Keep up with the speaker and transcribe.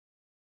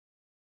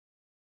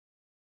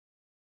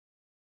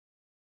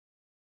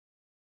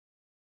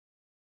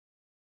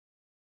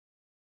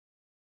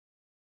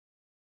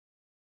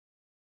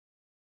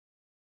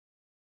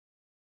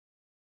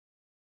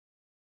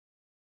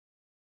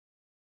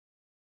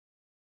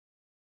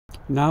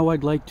Now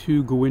I'd like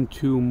to go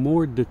into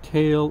more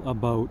detail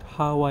about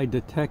how I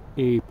detect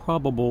a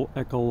probable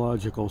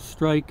ecological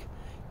strike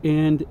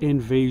and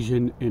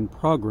invasion in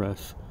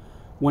progress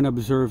when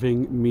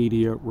observing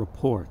media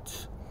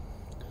reports.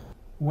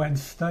 When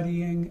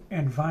studying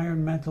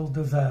environmental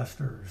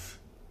disasters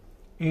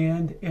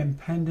and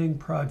impending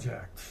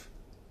projects,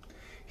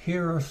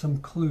 here are some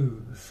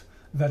clues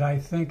that I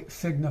think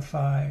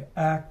signify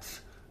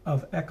acts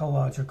of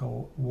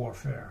ecological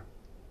warfare.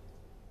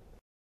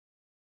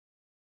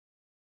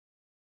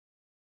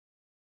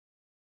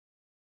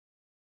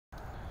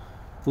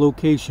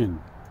 Location.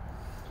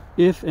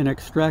 If an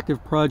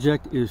extractive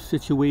project is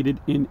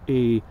situated in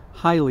a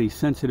highly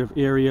sensitive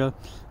area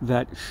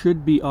that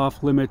should be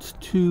off limits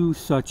to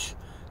such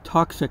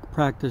toxic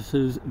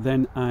practices,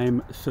 then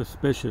I'm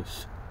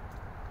suspicious.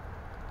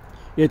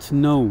 It's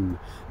known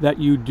that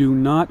you do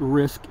not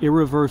risk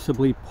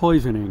irreversibly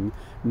poisoning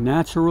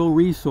natural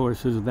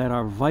resources that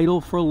are vital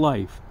for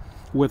life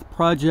with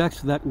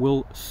projects that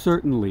will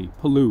certainly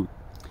pollute.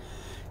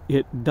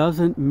 It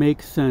doesn't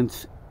make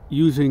sense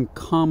using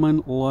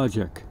common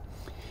logic.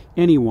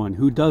 Anyone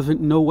who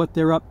doesn't know what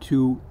they're up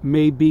to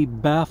may be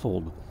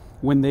baffled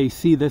when they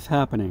see this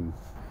happening,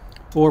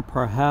 or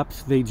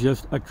perhaps they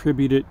just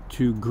attribute it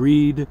to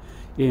greed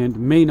and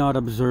may not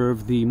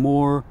observe the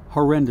more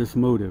horrendous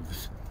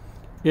motives.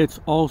 It's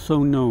also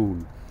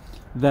known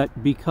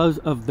that because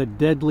of the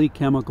deadly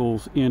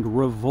chemicals and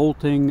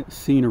revolting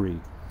scenery,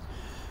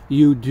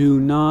 you do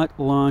not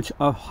launch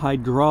a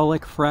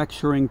hydraulic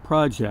fracturing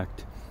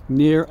project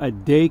near a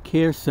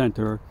daycare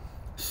center,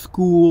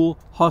 school,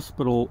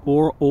 hospital,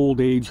 or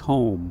old age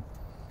home.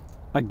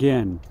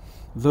 Again,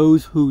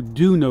 those who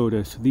do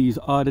notice these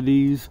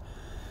oddities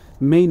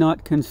may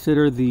not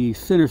consider the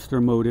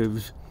sinister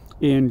motives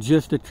and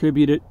just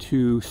attribute it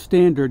to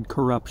standard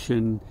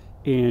corruption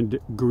and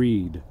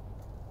greed.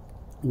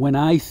 When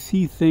I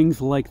see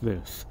things like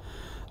this,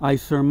 I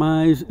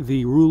surmise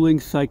the ruling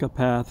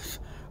psychopaths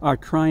are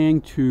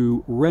trying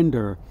to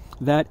render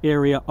that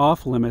area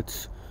off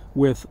limits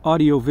with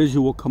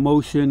audiovisual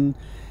commotion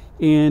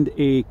and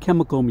a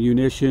chemical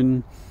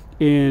munition,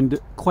 and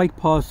quite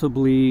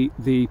possibly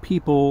the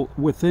people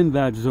within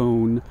that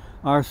zone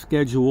are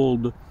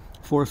scheduled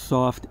for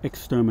soft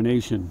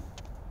extermination.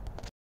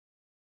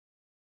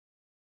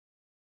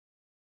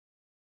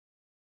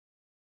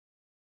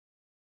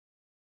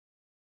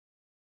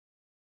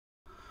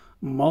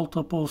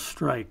 Multiple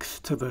strikes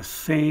to the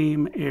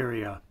same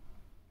area.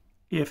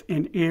 If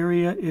an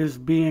area is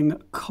being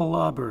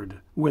clobbered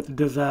with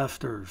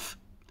disasters,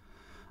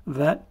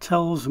 that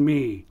tells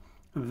me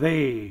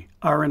they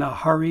are in a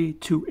hurry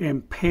to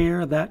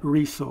impair that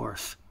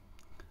resource,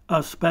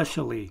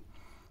 especially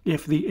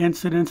if the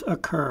incidents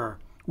occur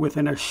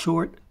within a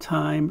short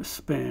time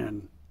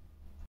span.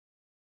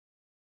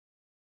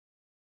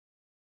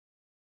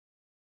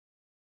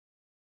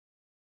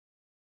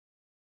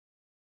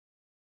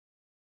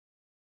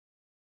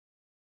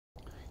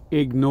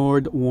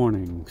 Ignored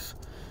warnings.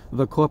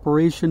 The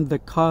corporation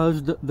that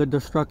caused the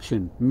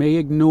destruction may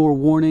ignore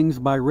warnings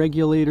by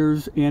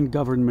regulators and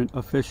government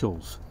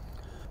officials.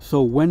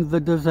 So when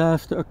the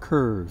disaster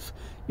occurs,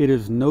 it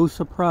is no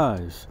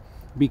surprise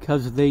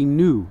because they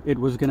knew it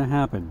was going to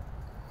happen.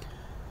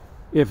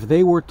 If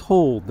they were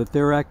told that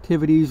their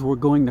activities were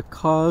going to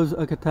cause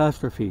a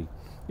catastrophe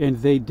and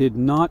they did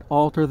not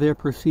alter their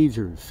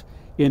procedures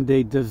and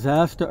a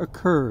disaster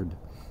occurred,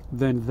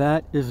 then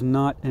that is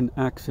not an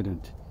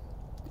accident.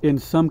 In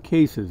some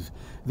cases,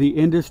 the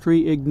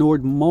industry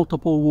ignored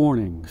multiple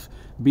warnings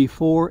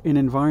before an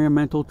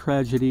environmental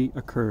tragedy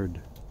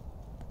occurred.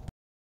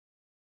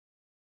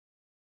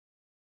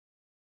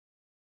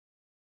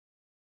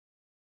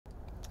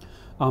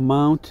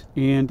 Amount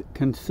and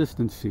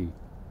consistency.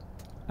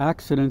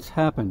 Accidents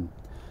happen.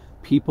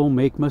 People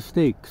make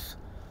mistakes.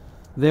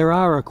 There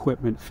are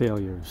equipment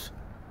failures.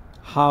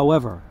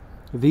 However,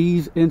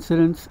 these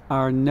incidents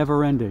are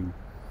never-ending,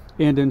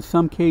 and in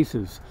some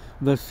cases,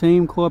 the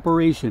same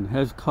corporation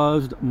has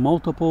caused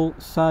multiple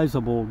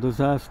sizable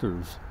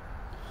disasters.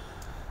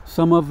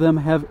 Some of them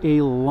have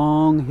a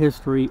long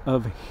history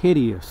of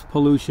hideous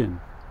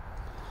pollution.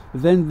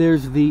 Then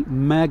there's the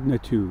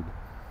magnitude.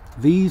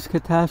 These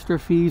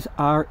catastrophes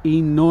are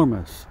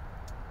enormous.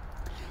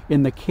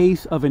 In the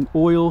case of an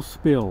oil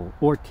spill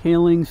or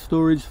tailings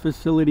storage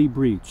facility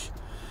breach,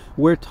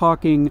 we're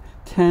talking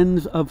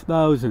tens of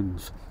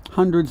thousands,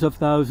 hundreds of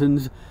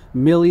thousands,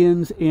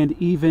 millions, and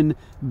even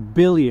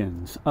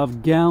billions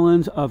of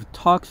gallons of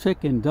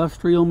toxic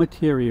industrial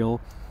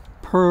material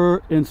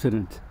per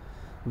incident.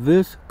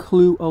 This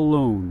clue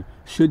alone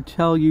should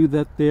tell you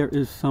that there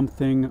is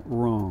something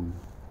wrong.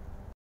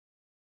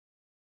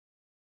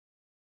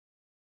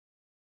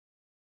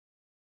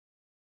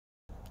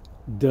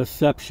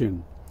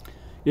 Deception.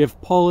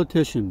 If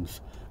politicians,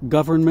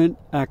 government,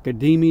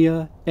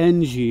 academia,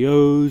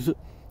 NGOs,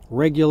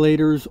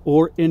 regulators,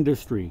 or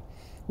industry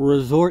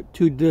resort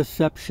to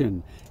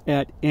deception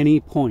at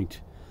any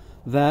point,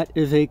 that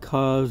is a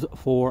cause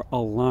for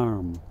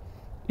alarm.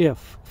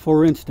 If,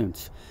 for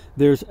instance,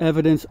 there's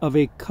evidence of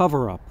a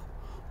cover-up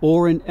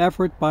or an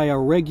effort by a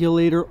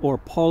regulator or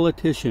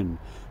politician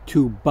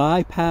to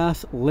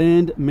bypass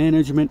land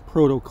management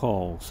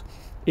protocols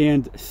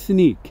and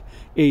sneak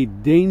a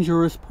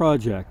dangerous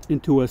project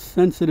into a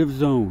sensitive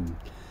zone,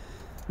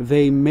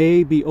 they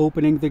may be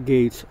opening the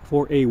gates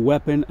for a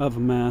weapon of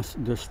mass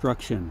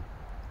destruction.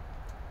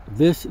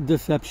 This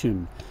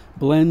deception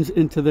blends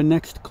into the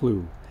next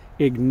clue: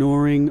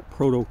 ignoring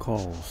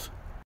protocols.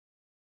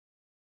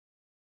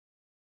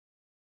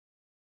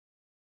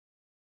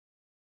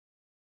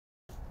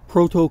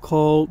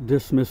 Protocol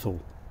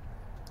dismissal.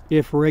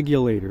 If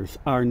regulators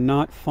are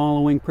not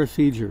following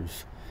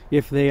procedures,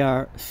 if they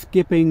are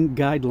skipping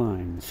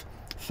guidelines,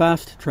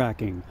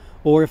 fast-tracking,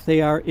 or if they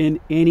are in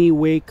any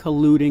way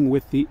colluding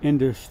with the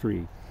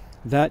industry,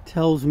 that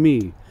tells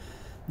me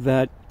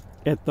that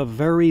at the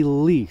very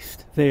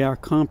least they are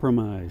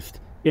compromised,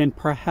 and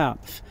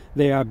perhaps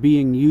they are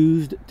being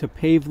used to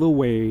pave the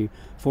way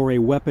for a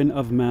weapon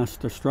of mass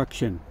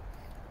destruction.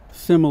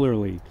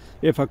 Similarly,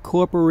 if a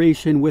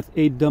corporation with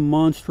a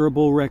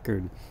demonstrable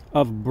record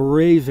of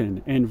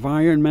brazen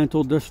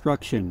environmental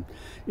destruction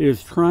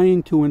is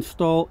trying to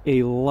install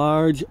a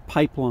large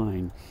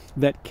pipeline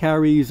that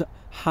carries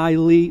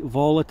highly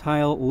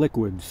volatile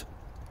liquids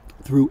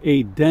through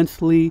a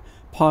densely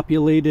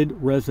populated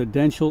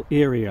residential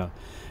area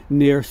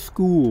near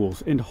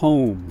schools and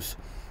homes,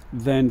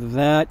 then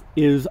that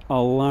is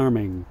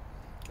alarming,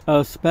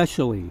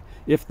 especially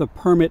if the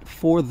permit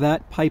for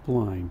that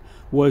pipeline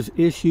was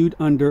issued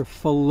under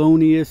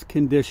felonious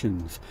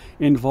conditions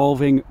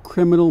involving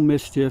criminal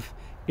mischief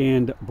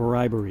and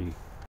bribery.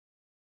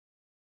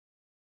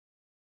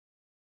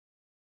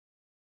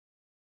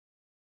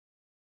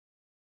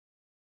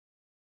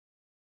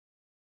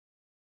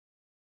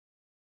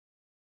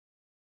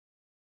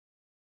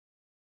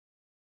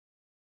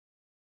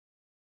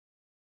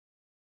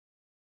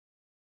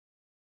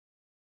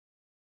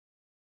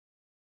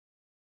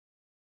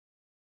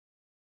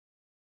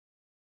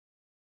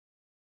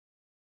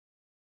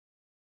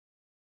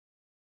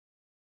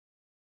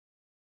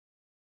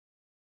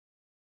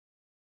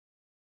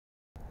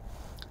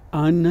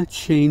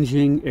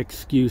 Unchanging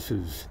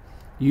excuses.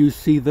 You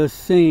see the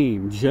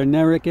same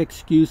generic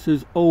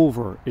excuses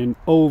over and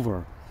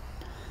over.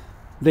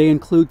 They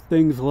include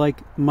things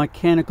like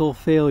mechanical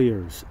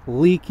failures,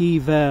 leaky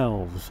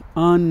valves,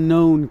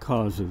 unknown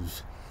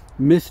causes,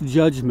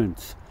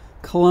 misjudgments,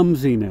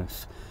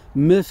 clumsiness,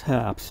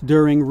 mishaps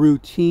during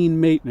routine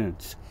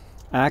maintenance,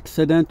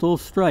 accidental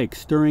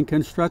strikes during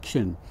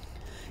construction,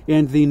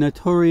 and the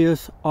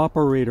notorious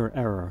operator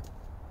error.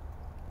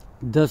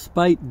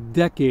 Despite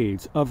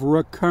decades of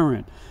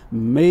recurrent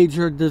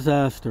major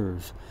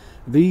disasters,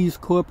 these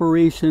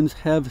corporations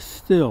have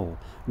still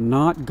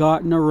not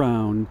gotten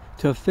around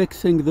to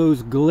fixing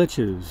those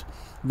glitches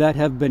that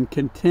have been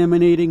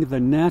contaminating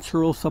the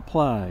natural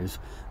supplies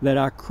that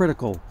are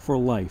critical for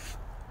life.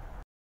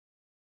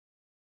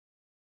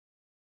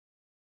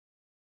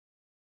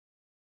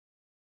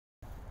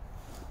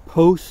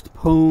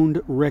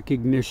 Postponed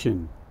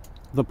recognition.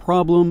 The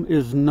problem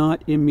is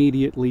not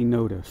immediately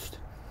noticed.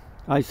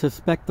 I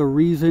suspect the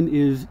reason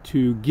is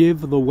to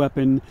give the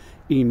weapon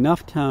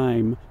enough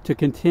time to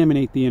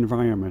contaminate the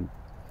environment.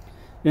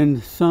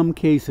 In some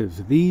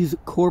cases, these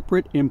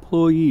corporate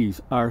employees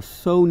are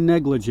so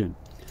negligent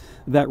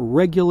that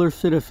regular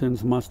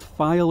citizens must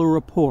file a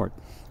report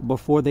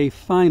before they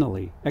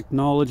finally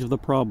acknowledge the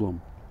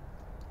problem.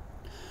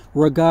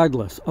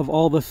 Regardless of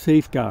all the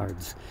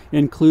safeguards,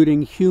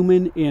 including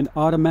human and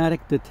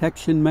automatic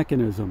detection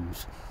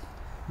mechanisms,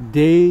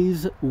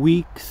 days,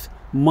 weeks,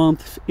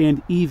 months,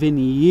 and even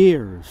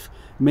years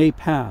may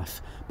pass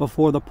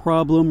before the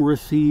problem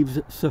receives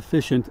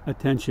sufficient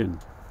attention.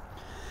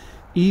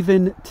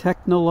 Even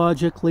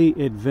technologically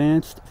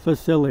advanced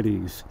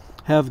facilities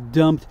have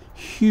dumped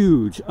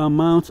huge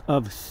amounts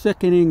of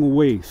sickening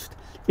waste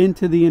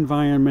into the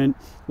environment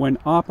when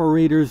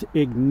operators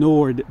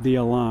ignored the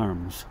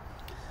alarms.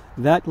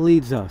 That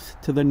leads us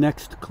to the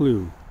next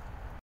clue.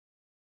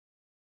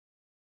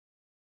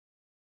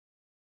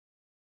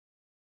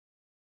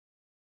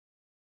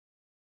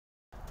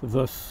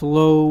 The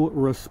slow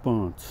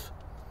response.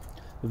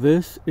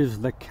 This is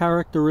the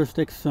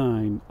characteristic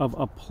sign of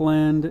a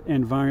planned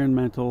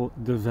environmental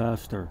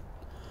disaster.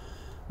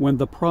 When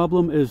the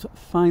problem is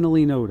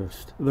finally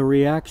noticed, the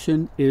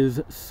reaction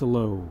is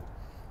slow.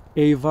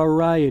 A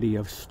variety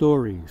of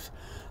stories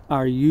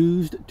are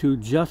used to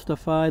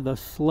justify the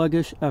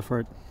sluggish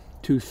effort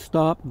to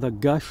stop the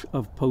gush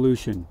of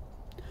pollution.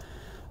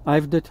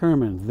 I've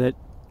determined that,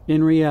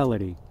 in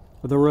reality,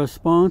 the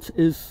response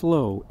is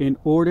slow in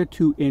order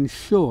to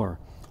ensure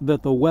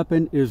that the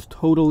weapon is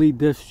totally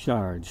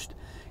discharged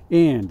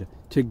and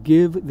to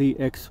give the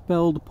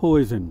expelled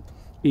poison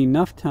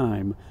enough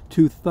time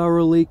to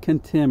thoroughly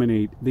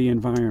contaminate the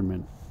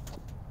environment.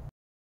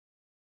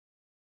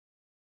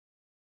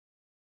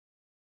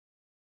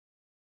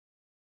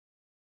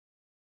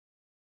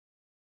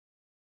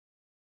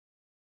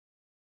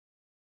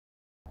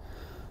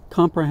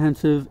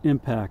 Comprehensive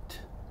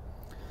impact.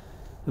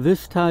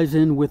 This ties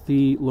in with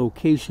the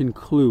location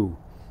clue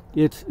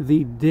It's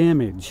the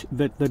damage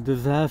that the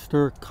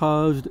disaster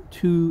caused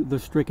to the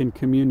stricken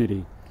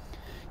community.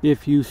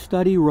 If you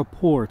study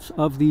reports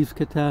of these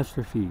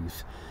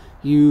catastrophes,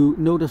 you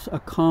notice a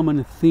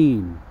common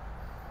theme.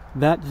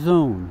 That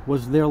zone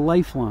was their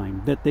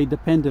lifeline that they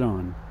depended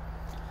on,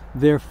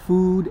 their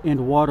food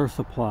and water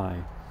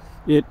supply.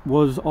 It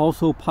was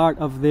also part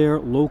of their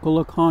local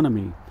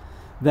economy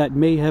that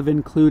may have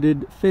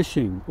included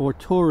fishing or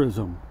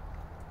tourism.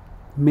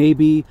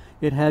 Maybe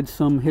it had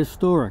some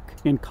historic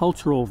and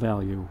cultural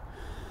value.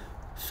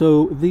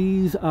 So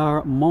these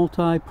are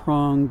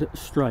multi-pronged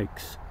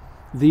strikes.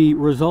 The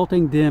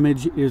resulting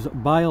damage is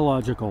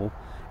biological,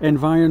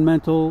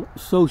 environmental,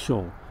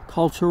 social,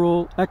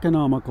 cultural,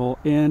 economical,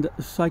 and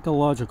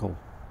psychological.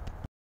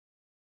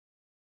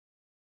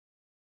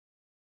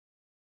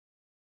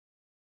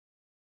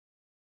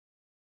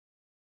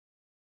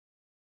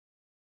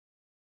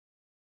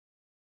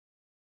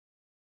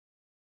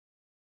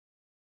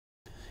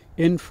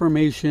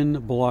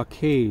 Information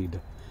blockade.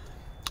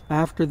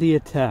 After the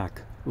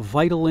attack,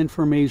 vital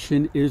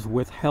information is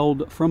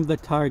withheld from the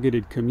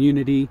targeted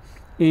community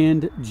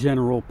and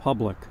general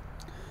public.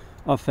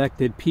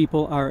 Affected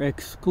people are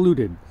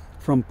excluded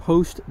from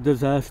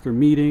post-disaster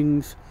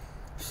meetings.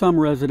 Some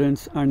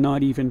residents are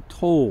not even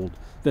told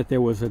that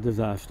there was a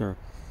disaster.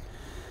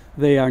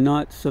 They are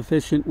not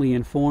sufficiently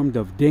informed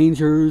of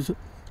dangers.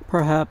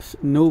 Perhaps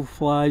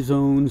no-fly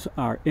zones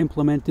are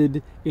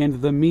implemented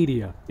and the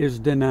media is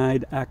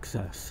denied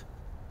access.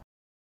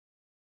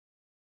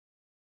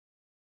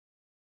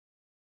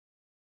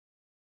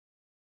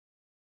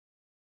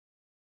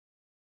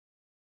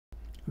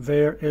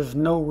 There is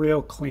no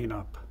real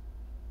cleanup,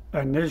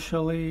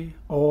 initially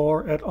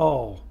or at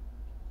all.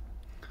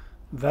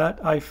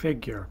 That, I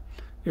figure,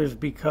 is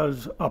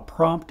because a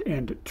prompt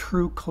and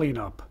true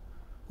cleanup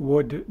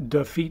would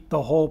defeat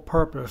the whole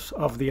purpose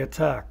of the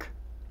attack.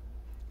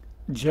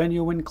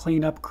 Genuine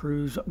cleanup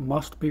crews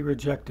must be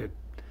rejected,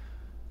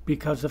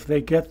 because if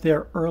they get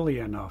there early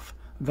enough,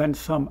 then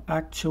some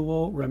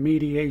actual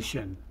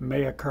remediation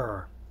may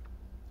occur.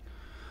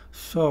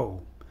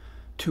 So,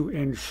 to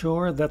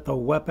ensure that the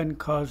weapon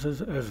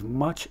causes as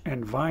much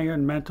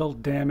environmental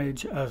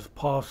damage as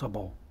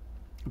possible,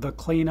 the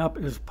cleanup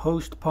is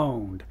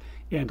postponed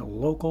and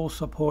local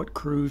support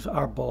crews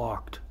are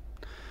blocked.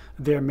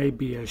 There may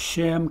be a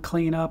sham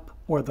cleanup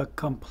or the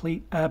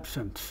complete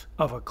absence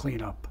of a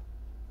cleanup.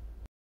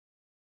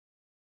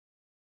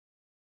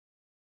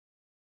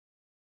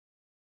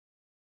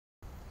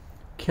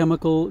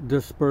 Chemical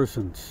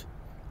dispersants.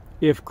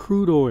 If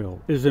crude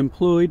oil is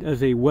employed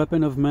as a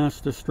weapon of mass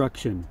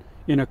destruction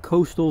in a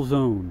coastal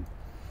zone,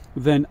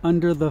 then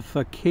under the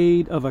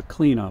facade of a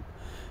cleanup,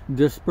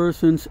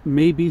 dispersants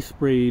may be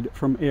sprayed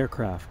from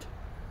aircraft.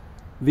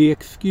 The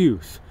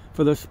excuse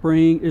for the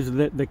spraying is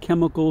that the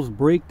chemicals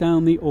break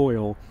down the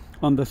oil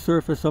on the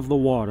surface of the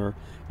water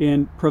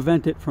and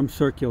prevent it from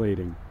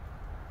circulating.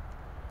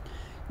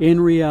 In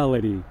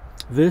reality,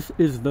 this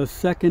is the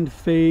second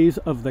phase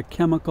of the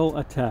chemical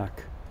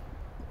attack.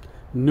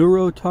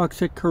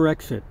 Neurotoxic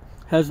Corexit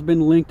has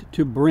been linked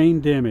to brain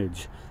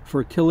damage,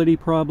 fertility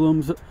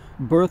problems,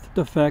 birth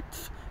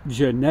defects,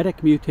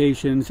 genetic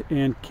mutations,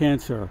 and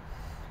cancer.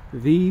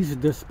 These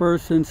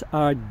dispersants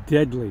are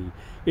deadly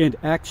and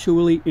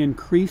actually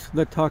increase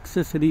the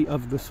toxicity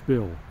of the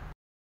spill.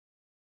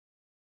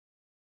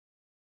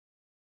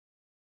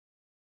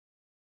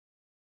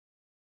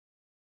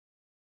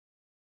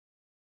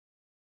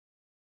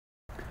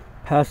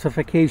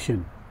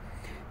 Pacification.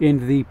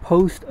 In the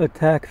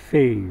post-attack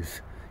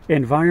phase,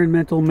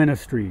 environmental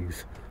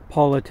ministries,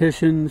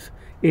 politicians,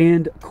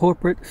 and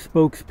corporate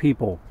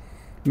spokespeople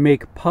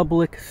make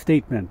public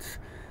statements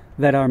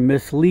that are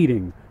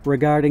misleading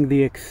regarding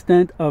the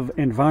extent of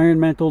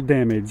environmental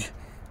damage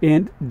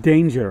and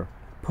danger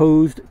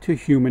posed to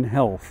human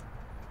health.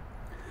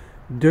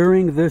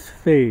 During this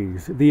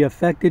phase, the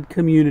affected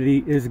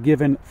community is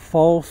given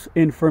false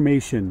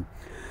information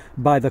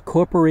by the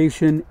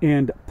corporation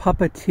and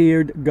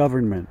puppeteered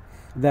government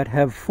that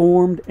have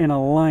formed an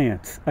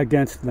alliance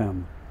against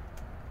them.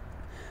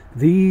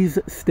 These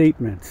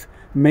statements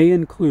may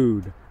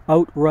include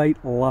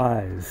outright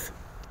lies.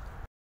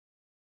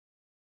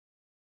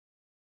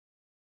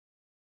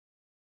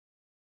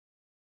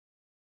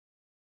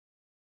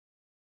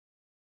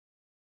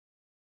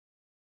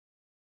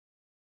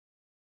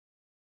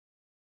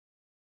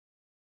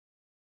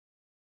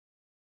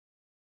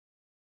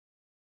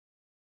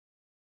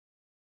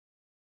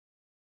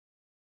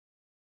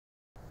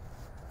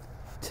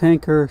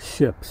 Tanker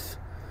ships.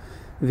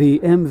 The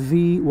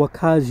MV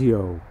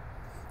Wacazio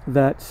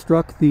that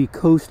struck the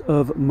coast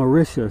of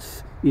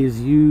Mauritius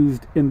is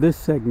used in this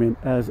segment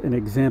as an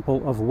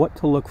example of what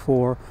to look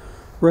for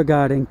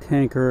regarding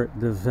tanker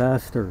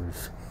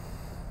disasters.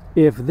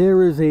 If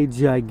there is a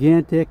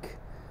gigantic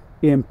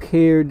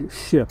impaired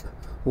ship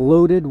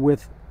loaded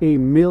with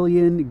 1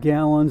 million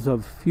gallons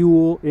of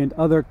fuel and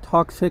other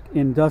toxic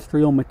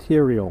industrial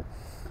material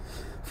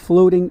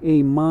floating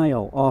a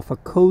mile off a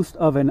coast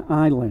of an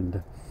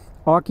island,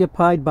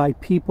 occupied by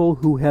people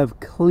who have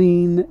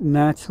clean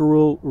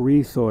natural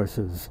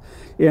resources,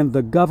 and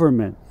the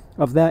government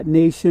of that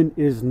nation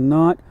is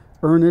not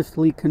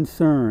earnestly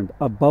concerned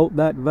about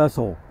that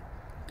vessel,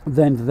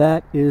 then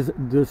that is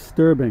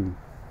disturbing.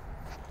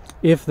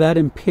 If that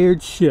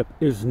impaired ship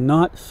is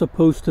not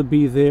supposed to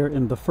be there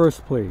in the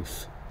first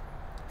place,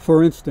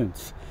 for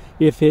instance,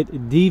 if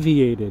it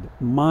deviated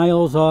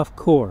miles off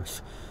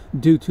course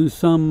due to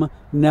some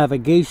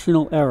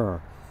navigational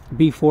error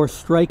before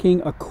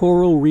striking a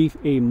coral reef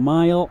a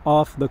mile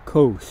off the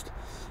coast,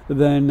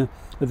 then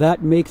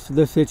that makes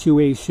the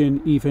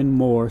situation even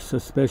more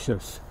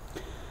suspicious.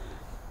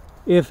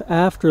 If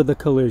after the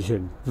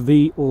collision,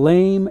 the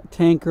lame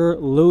tanker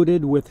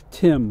loaded with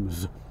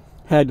Tims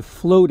had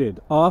floated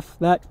off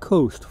that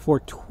coast for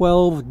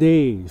 12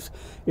 days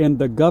and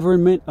the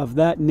government of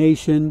that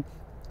nation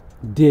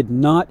did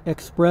not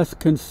express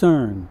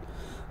concern,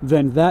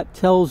 then that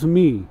tells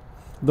me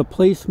the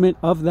placement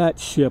of that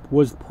ship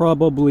was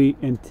probably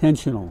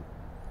intentional.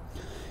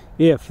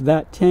 If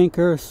that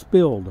tanker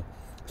spilled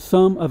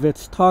some of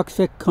its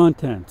toxic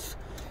contents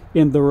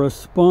and the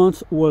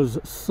response was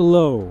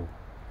slow,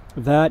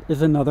 that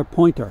is another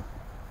pointer.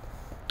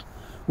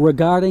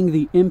 Regarding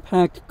the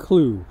impact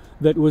clue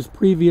that was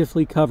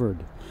previously covered,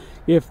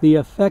 if the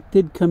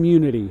affected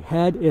community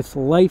had its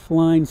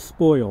lifeline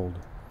spoiled,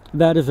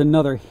 that is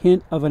another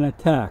hint of an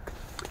attack.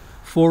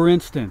 For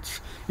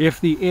instance, if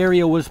the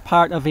area was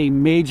part of a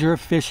major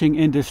fishing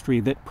industry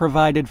that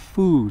provided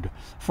food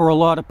for a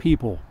lot of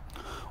people,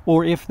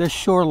 or if the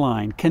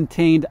shoreline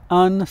contained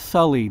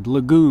unsullied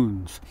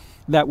lagoons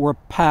that were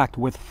packed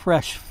with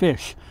fresh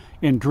fish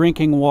and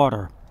drinking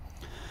water,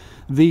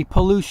 the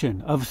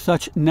pollution of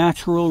such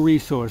natural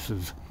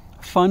resources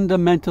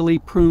fundamentally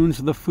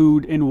prunes the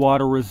food and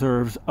water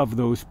reserves of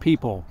those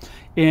people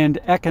and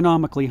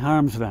economically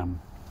harms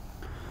them.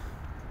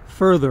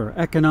 Further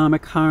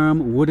economic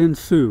harm would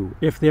ensue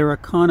if their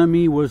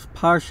economy was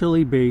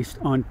partially based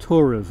on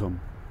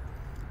tourism.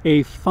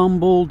 A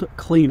fumbled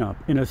cleanup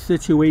in a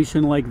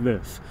situation like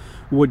this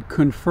would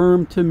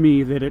confirm to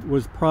me that it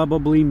was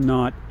probably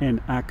not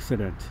an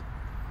accident.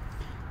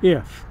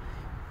 If,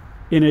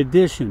 in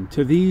addition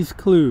to these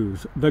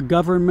clues, the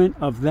government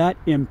of that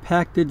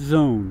impacted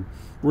zone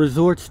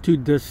resorts to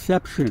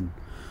deception,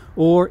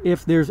 or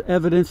if there's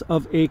evidence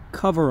of a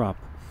cover-up,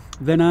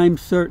 then I'm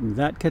certain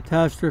that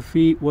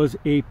catastrophe was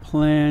a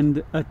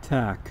planned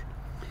attack,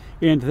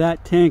 and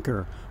that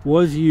tanker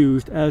was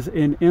used as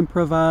an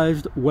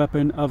improvised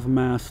weapon of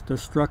mass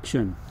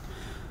destruction.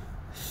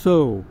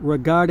 So,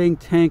 regarding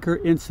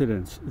tanker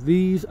incidents,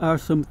 these are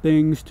some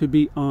things to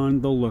be on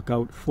the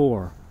lookout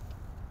for.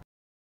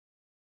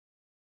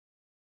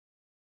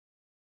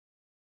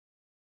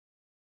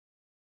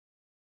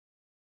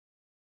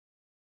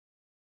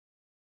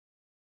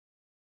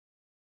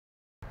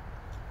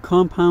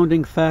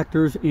 Compounding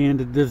factors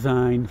and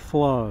design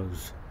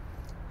flaws.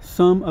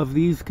 Some of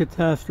these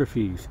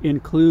catastrophes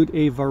include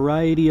a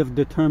variety of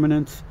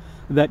determinants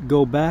that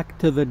go back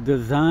to the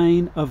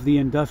design of the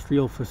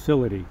industrial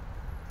facility.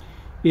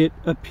 It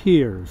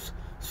appears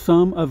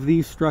some of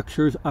these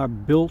structures are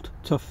built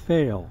to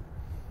fail.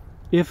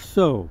 If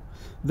so,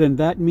 then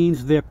that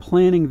means they're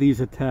planning these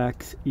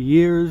attacks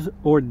years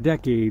or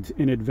decades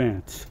in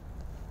advance.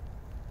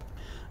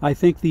 I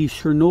think the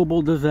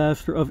Chernobyl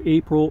disaster of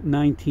April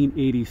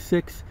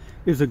 1986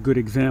 is a good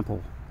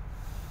example.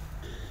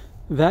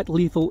 That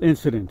lethal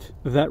incident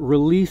that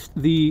released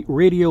the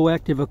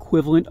radioactive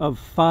equivalent of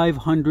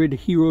 500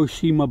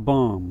 Hiroshima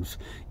bombs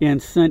and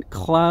sent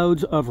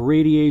clouds of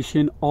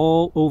radiation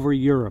all over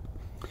Europe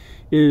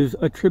is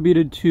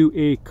attributed to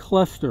a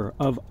cluster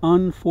of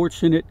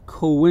unfortunate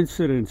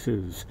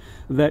coincidences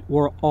that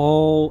were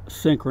all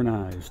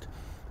synchronized.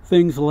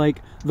 Things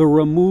like the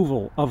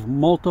removal of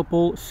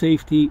multiple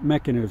safety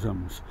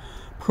mechanisms,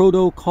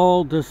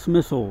 protocol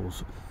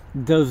dismissals,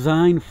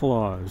 design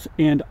flaws,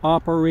 and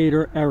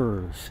operator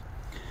errors.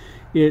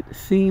 It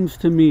seems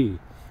to me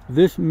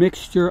this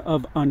mixture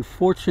of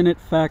unfortunate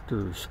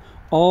factors,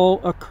 all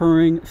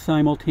occurring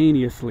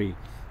simultaneously,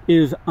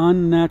 is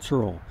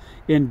unnatural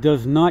and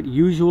does not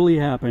usually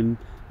happen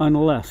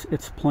unless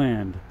it's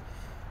planned,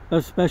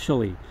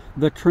 especially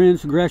the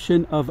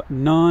transgression of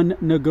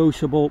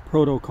non-negotiable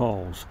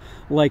protocols,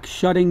 like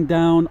shutting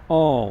down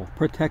all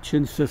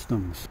protection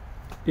systems.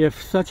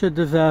 If such a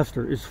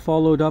disaster is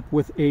followed up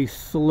with a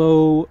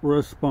slow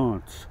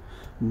response,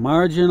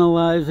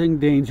 marginalizing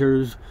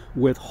dangers,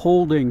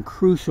 withholding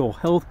crucial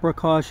health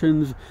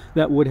precautions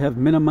that would have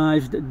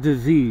minimized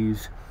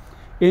disease,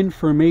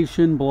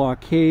 information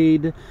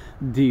blockade,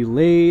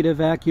 delayed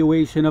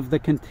evacuation of the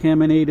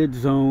contaminated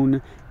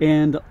zone,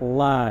 and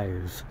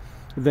lies,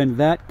 then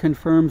that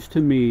confirms to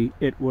me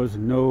it was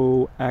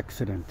no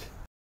accident.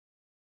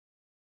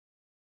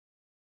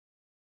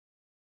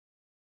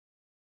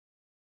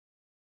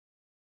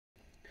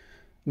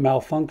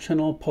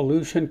 Malfunctional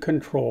pollution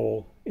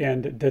control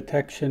and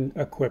detection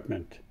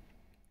equipment.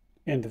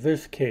 In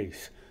this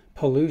case,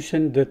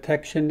 pollution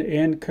detection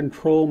and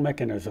control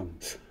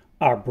mechanisms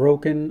are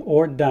broken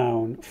or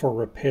down for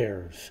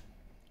repairs.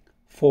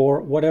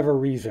 For whatever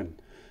reason,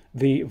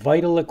 the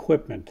vital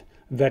equipment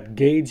that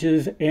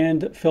gauges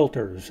and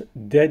filters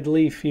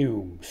deadly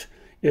fumes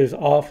is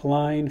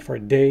offline for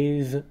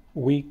days,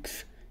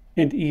 weeks,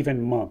 and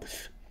even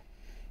months.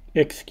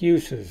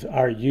 Excuses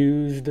are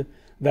used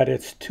that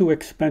it's too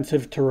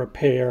expensive to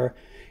repair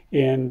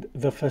and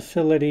the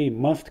facility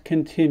must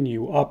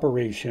continue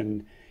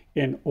operation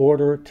in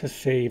order to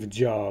save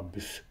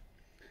jobs.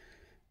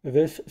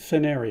 This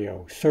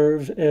scenario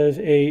serves as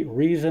a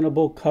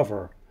reasonable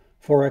cover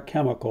for a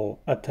chemical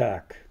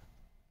attack.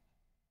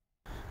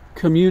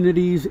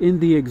 Communities in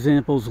the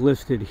examples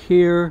listed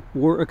here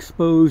were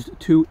exposed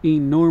to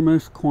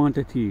enormous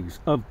quantities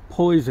of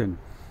poison,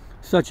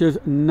 such as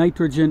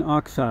nitrogen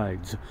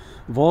oxides,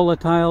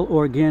 volatile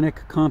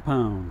organic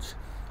compounds,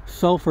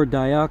 sulfur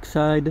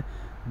dioxide,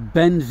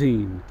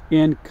 benzene,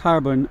 and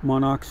carbon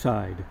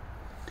monoxide.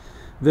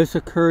 This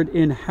occurred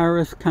in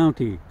Harris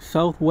County,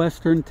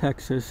 southwestern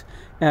Texas,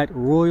 at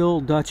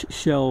Royal Dutch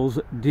Shell's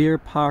Deer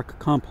Park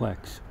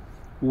Complex,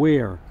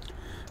 where,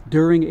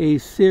 during a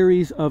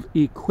series of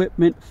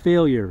equipment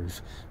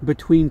failures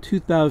between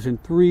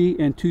 2003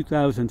 and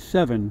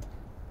 2007,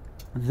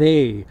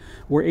 they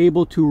were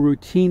able to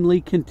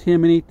routinely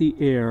contaminate the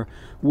air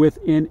with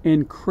an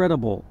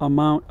incredible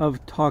amount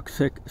of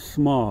toxic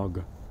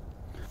smog.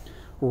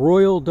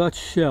 Royal Dutch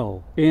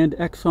Shell and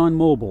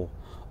ExxonMobil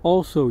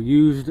also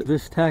used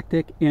this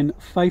tactic in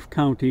Fife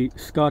County,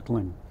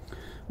 Scotland,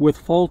 with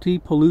faulty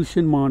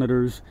pollution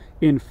monitors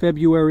in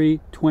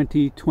February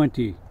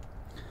 2020.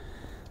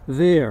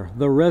 There,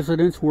 the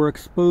residents were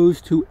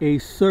exposed to a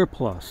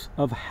surplus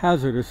of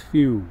hazardous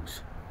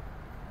fumes.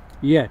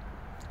 Yet,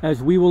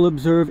 as we will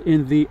observe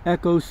in the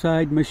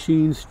Ecocide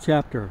Machines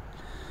chapter,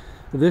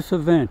 this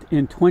event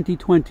in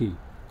 2020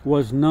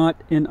 was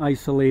not an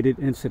isolated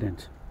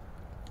incident.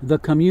 The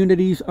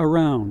communities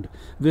around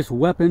this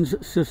weapons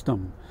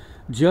system,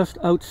 just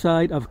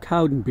outside of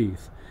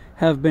Cowdenbeath,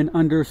 have been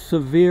under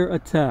severe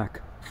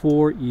attack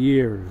for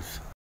years.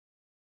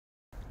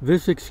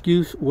 This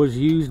excuse was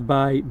used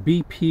by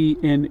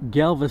BP in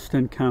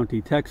Galveston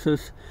County,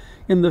 Texas,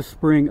 in the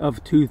spring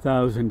of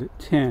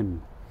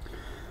 2010.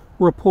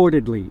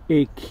 Reportedly,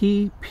 a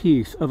key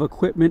piece of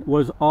equipment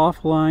was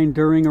offline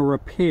during a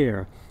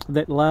repair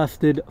that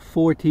lasted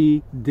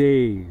 40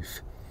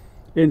 days.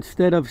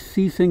 Instead of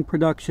ceasing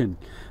production,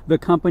 the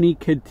company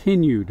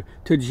continued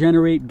to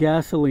generate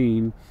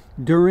gasoline,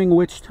 during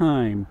which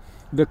time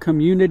the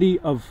community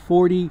of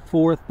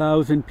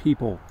 44,000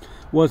 people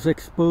was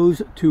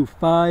exposed to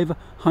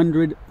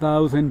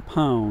 500,000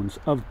 pounds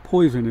of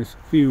poisonous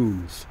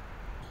fumes.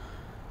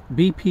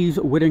 BP's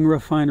Whiting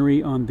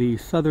refinery on the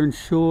southern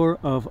shore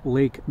of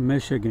Lake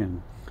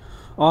Michigan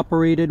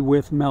operated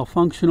with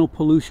malfunctional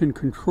pollution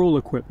control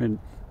equipment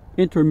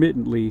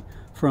intermittently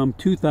from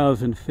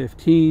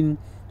 2015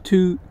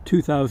 to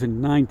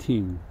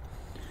 2019.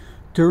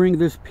 During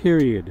this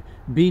period,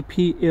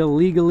 BP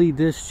illegally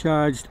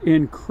discharged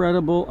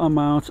incredible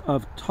amounts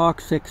of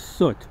toxic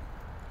soot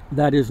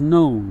that is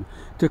known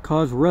to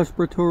cause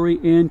respiratory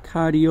and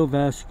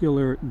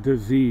cardiovascular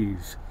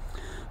disease.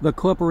 The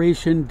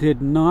corporation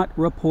did not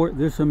report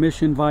this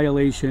emission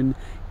violation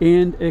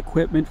and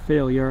equipment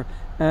failure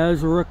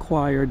as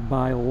required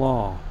by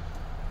law.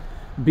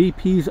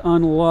 BP's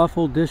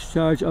unlawful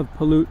discharge of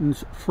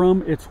pollutants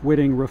from its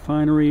Whiting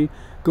refinery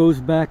goes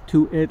back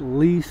to at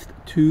least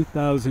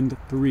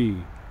 2003.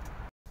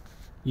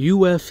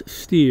 U.S.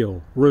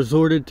 Steel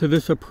resorted to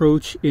this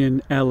approach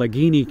in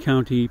Allegheny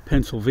County,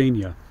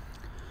 Pennsylvania.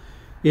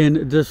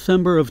 In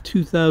December of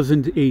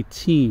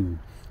 2018,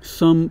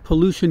 some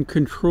pollution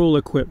control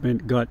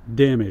equipment got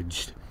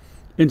damaged.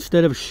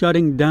 Instead of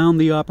shutting down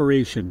the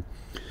operation,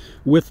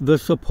 with the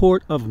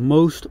support of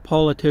most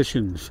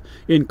politicians,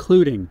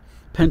 including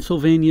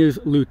Pennsylvania's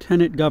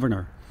Lieutenant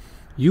Governor,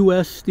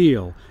 U.S.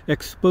 Steel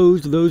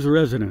exposed those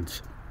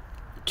residents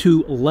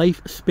to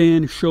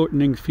lifespan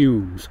shortening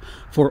fumes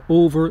for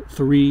over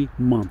 3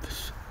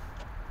 months.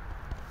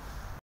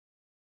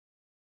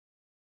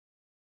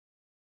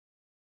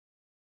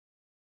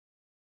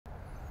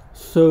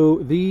 So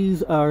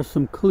these are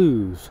some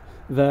clues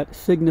that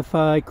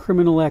signify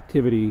criminal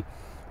activity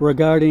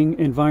regarding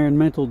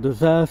environmental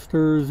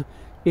disasters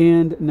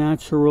and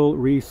natural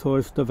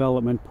resource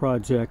development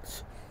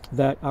projects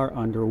that are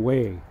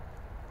underway.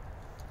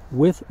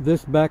 With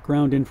this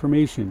background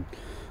information,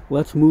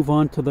 let's move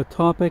on to the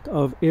topic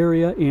of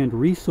area and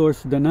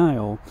resource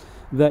denial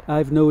that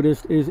I've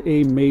noticed is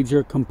a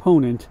major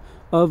component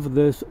of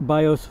this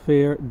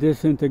biosphere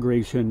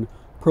disintegration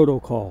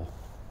protocol.